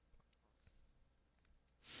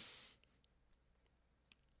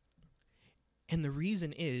 And the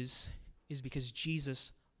reason is because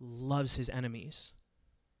Jesus loves his enemies.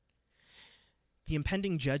 The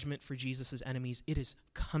impending judgment for Jesus' enemies, it is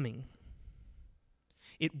coming.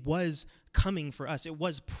 It was coming for us. It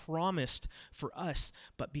was promised for us,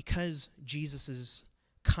 but because Jesus'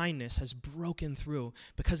 kindness has broken through,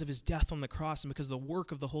 because of his death on the cross and because of the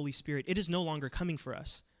work of the Holy Spirit, it is no longer coming for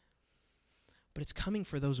us. But it's coming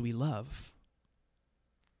for those we love.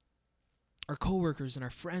 Our coworkers and our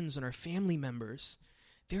friends and our family members,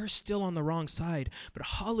 they're still on the wrong side. But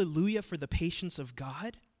hallelujah for the patience of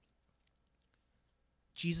God.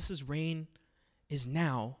 Jesus' reign is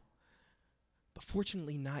now, but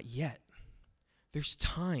fortunately not yet. There's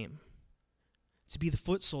time to be the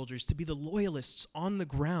foot soldiers, to be the loyalists on the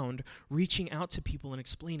ground, reaching out to people and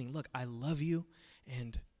explaining, look, I love you,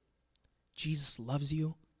 and Jesus loves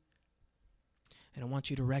you. And I want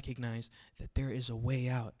you to recognize that there is a way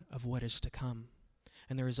out of what is to come.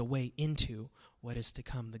 And there is a way into what is to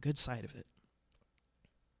come, the good side of it.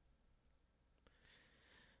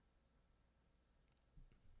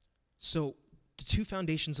 So, the two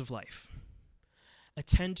foundations of life.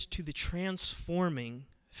 Attend to the transforming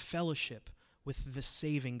fellowship with the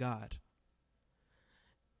saving God.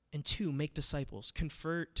 And two, make disciples.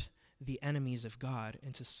 Convert the enemies of God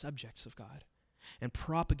into subjects of God. And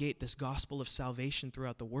propagate this gospel of salvation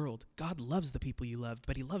throughout the world. God loves the people you love,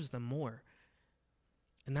 but he loves them more.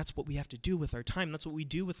 And that's what we have to do with our time. That's what we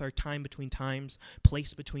do with our time between times,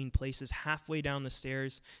 place between places, halfway down the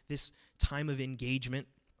stairs, this time of engagement.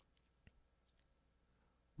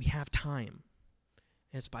 We have time,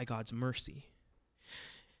 and it's by God's mercy.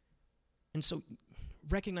 And so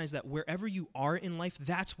recognize that wherever you are in life,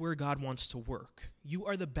 that's where God wants to work. You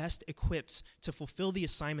are the best equipped to fulfill the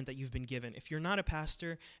assignment that you've been given. If you're not a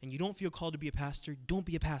pastor and you don't feel called to be a pastor, don't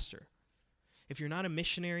be a pastor. If you're not a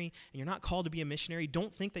missionary and you're not called to be a missionary,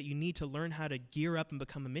 don't think that you need to learn how to gear up and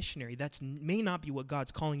become a missionary. That may not be what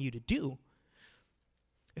God's calling you to do.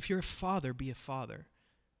 If you're a father, be a father.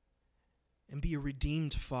 And be a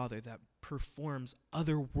redeemed father that performs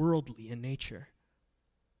otherworldly in nature.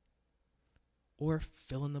 Or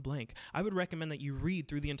fill in the blank. I would recommend that you read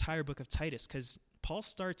through the entire book of Titus, because Paul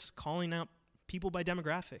starts calling out people by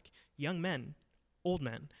demographic. Young men,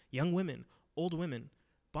 young women, old women,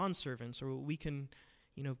 bondservants, or what we can,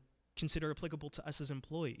 consider applicable to us as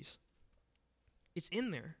employees. It's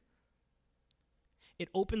in there. It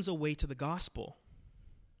opens a way to the gospel.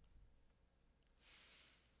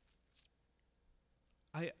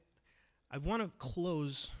 I want to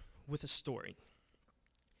close with a story.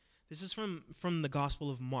 This is from the Gospel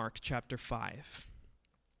of Mark, chapter 5.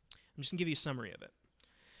 I'm just going to give you a summary of it.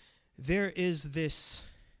 There is this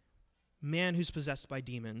man who's possessed by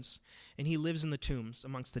demons, and he lives in the tombs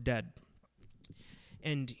amongst the dead.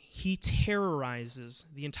 And he terrorizes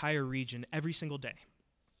the entire region every single day.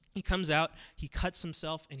 He comes out, he cuts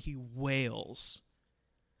himself, and he wails.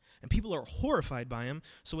 And people are horrified by him,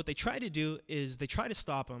 so what they try to do is they try to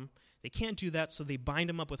stop him. They can't do that, so they bind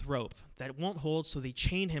him up with rope. That won't hold, so they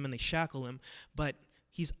chain him and they shackle him. But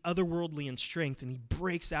he's otherworldly in strength, and he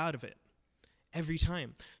breaks out of it every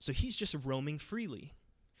time. So he's just roaming freely.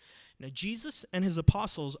 Now, Jesus and his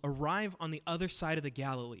apostles arrive on the other side of the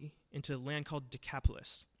Galilee into a land called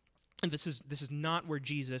Decapolis. And this is not where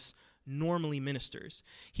Jesus normally ministers.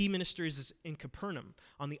 He ministers in Capernaum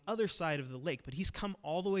on the other side of the lake, but he's come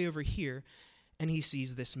all the way over here, and he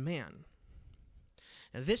sees this man.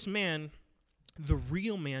 Now, this man, the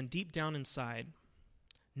real man deep down inside,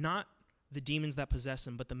 not the demons that possess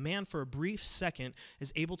him, but the man for a brief second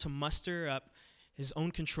is able to muster up his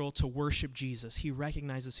own control to worship Jesus. He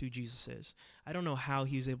recognizes who Jesus is. I don't know how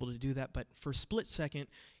he was able to do that, but for a split second,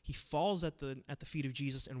 he falls at the feet of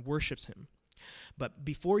Jesus and worships him. But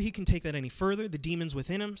before he can take that any further, the demons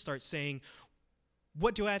within him start saying,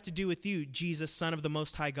 "What do I have to do with you, Jesus, Son of the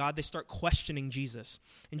Most High God?" They start questioning Jesus.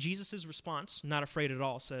 And Jesus' response, not afraid at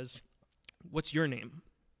all, says, "What's your name?"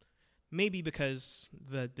 Maybe because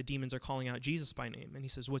the demons are calling out Jesus by name. And he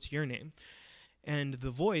says, "What's your name?" And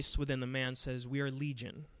the voice within the man says, "We are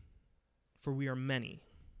legion, for we are many."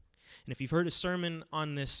 And if you've heard a sermon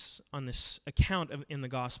on this account in the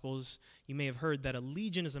Gospels, you may have heard that a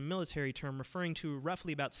legion is a military term referring to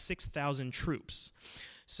roughly about 6,000 troops.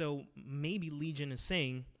 So maybe legion is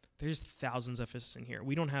saying, there's thousands of us in here.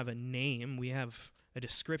 We don't have a name. We have a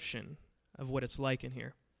description of what it's like in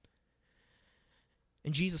here.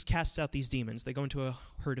 And Jesus casts out these demons. They go into a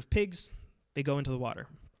herd of pigs. They go into the water.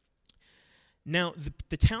 Now,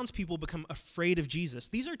 the townspeople become afraid of Jesus.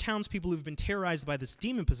 These are townspeople who've been terrorized by this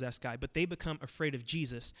demon-possessed guy, but they become afraid of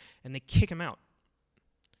Jesus, and they kick him out.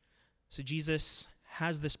 So Jesus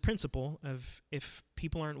has this principle of if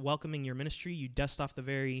people aren't welcoming your ministry, you dust off the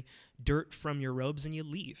very dirt from your robes and you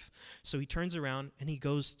leave. So he turns around and he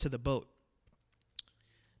goes to the boat.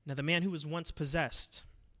 Now, the man who was once possessed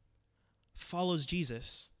follows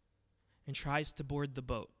Jesus and tries to board the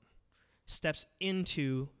boat, steps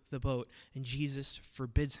into the boat, and Jesus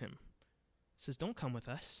forbids him. He says, "Don't come with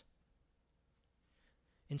us.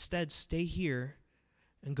 Instead, stay here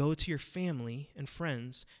and go to your family and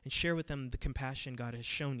friends and share with them the compassion God has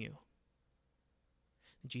shown you."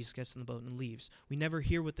 And Jesus gets in the boat and leaves. We never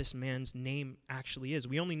hear what this man's name actually is.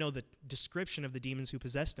 We only know the description of the demons who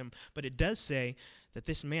possessed him, but it does say that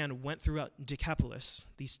this man went throughout Decapolis,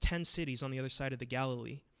 these 10 cities on the other side of the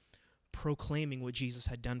Galilee, proclaiming what Jesus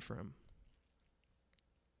had done for him.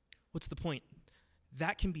 What's the point?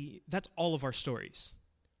 That's all of our stories.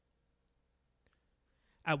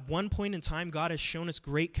 At one point in time, God has shown us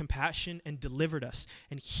great compassion and delivered us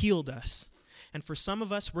and healed us. And for some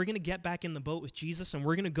of us, we're going to get back in the boat with Jesus, and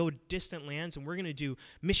we're going to go to distant lands, and we're going to do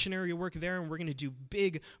missionary work there, and we're going to do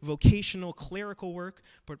big vocational clerical work.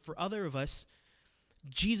 But for other of us,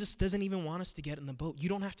 Jesus doesn't even want us to get in the boat. You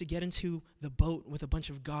don't have to get into the boat with a bunch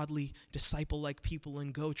of godly, disciple-like people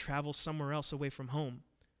and go travel somewhere else away from home.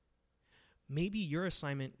 Maybe your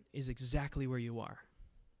assignment is exactly where you are.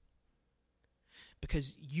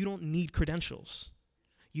 Because you don't need credentials.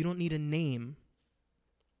 You don't need a name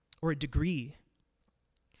or a degree.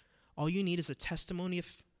 All you need is a testimony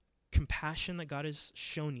of compassion that God has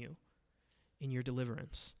shown you in your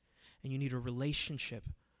deliverance. And you need a relationship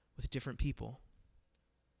with different people.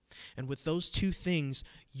 And with those two things,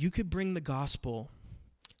 you could bring the gospel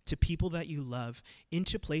to people that you love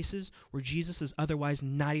into places where Jesus is otherwise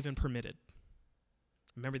not even permitted.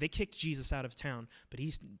 Remember, they kicked Jesus out of town,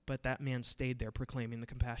 but that man stayed there proclaiming the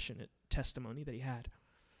compassionate testimony that he had.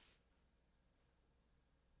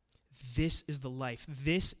 This is the life.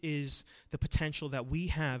 This is the potential that we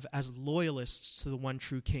have as loyalists to the one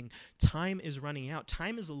true King. Time is running out.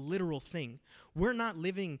 Time is a literal thing. We're not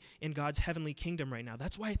living in God's heavenly kingdom right now.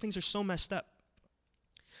 That's why things are so messed up.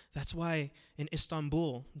 That's why in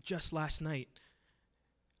Istanbul, just last night,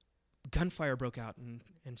 gunfire broke out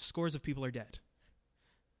and scores of people are dead.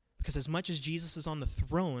 Because as much as Jesus is on the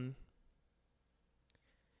throne,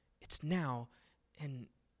 it's now and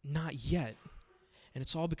not yet. And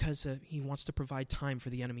it's all because he wants to provide time for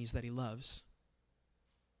the enemies that he loves.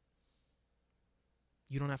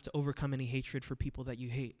 You don't have to overcome any hatred for people that you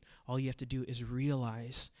hate. All you have to do is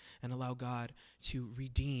realize and allow God to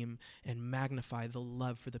redeem and magnify the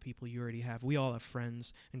love for the people you already have. We all have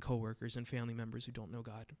friends and coworkers and family members who don't know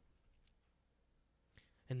God.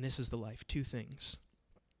 And this is the life. 2 things.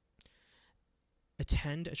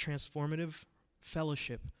 Attend a transformative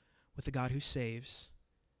fellowship with the God who saves,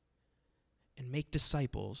 and make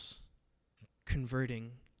disciples,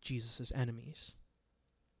 converting Jesus' enemies.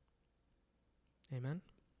 Amen?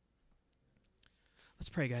 Let's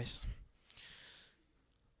pray, guys.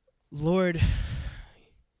 Lord,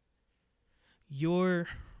 your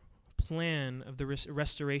plan of the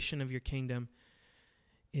restoration of your kingdom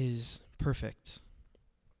is perfect,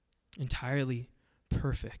 entirely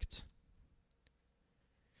perfect,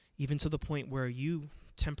 even to the point where you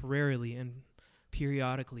temporarily and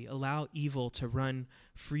periodically allow evil to run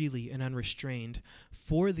freely and unrestrained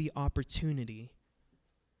for the opportunity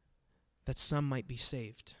that some might be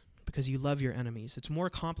saved, because you love your enemies. It's more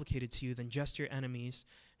complicated to you than just your enemies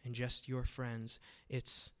and just your friends.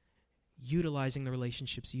 It's utilizing the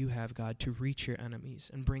relationships you have, God, to reach your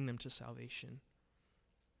enemies and bring them to salvation.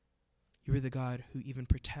 You are the God who even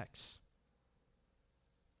protects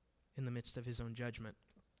in the midst of his own judgment.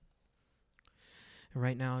 And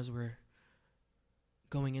right now, as we're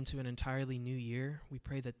going into an entirely new year, we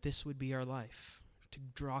pray that this would be our life, to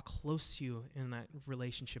draw close to you in that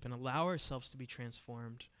relationship and allow ourselves to be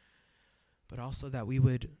transformed, but also that we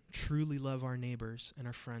would truly love our neighbors and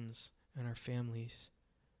our friends and our families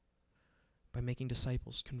by making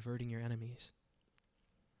disciples, converting your enemies.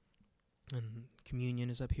 And communion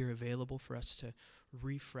is up here available for us to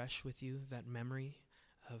refresh with you that memory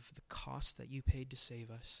of the cost that you paid to save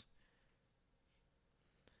us.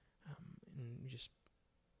 And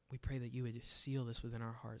we pray that you would seal this within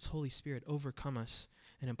our hearts. Holy Spirit, overcome us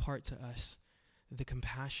and impart to us the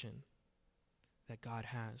compassion that God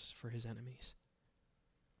has for his enemies.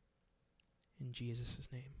 In Jesus'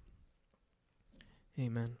 name,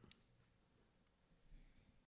 amen.